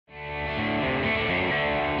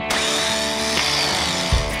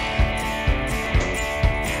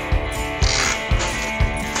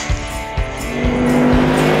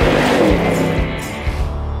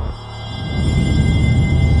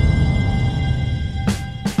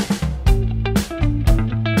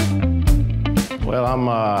I'm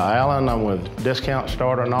Alan. I'm with Discount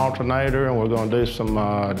Starter and Alternator, and we're going to do some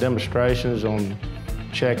demonstrations on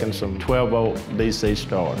checking some 12-volt DC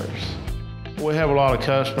starters. We have a lot of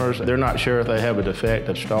customers, they're not sure if they have a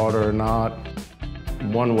defective starter or not.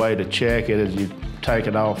 One way to check it is you take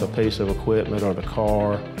it off a piece of equipment or the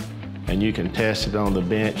car, and you can test it on the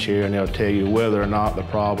bench here, and they'll tell you whether or not the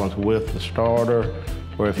problem's with the starter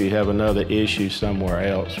or if you have another issue somewhere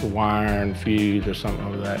else, wiring, fuse, or something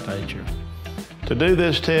of that nature. To do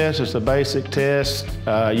this test, it's a basic test.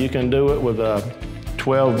 You can do it with a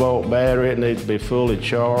 12-volt battery. It needs to be fully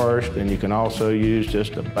charged, and you can also use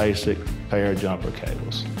just a basic pair of jumper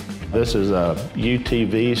cables. This is a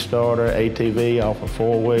UTV starter, ATV off a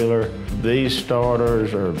four-wheeler. These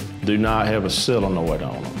starters do not have a solenoid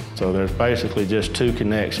on them. So there's basically just two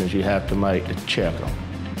connections you have to make to check them.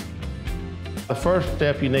 The first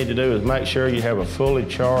step you need to do is make sure you have a fully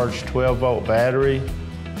charged 12-volt battery.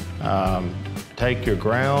 Take your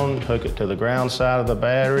ground, hook it to the ground side of the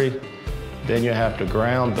battery. Then you have to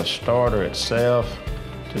ground the starter itself.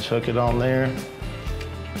 Just hook it on there.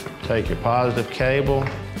 Take your positive cable,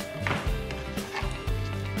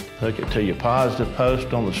 hook it to your positive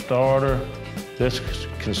post on the starter. This is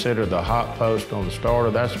considered the hot post on the starter.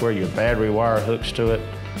 That's where your battery wire hooks to it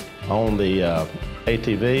on the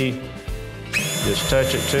ATV. Just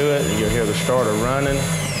touch it to it and you'll hear the starter running.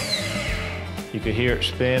 You can hear it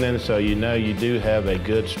spinning, so you know you do have a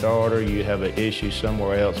good starter. You have an issue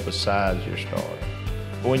somewhere else besides your starter.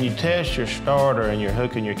 When you test your starter and you're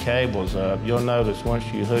hooking your cables up, you'll notice once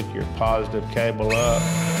you hook your positive cable up,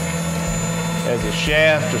 as the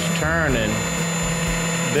shaft is turning,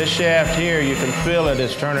 this shaft here, you can feel it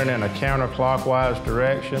is turning in a counterclockwise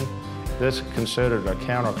direction. This is considered a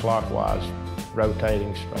counterclockwise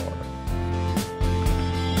rotating starter.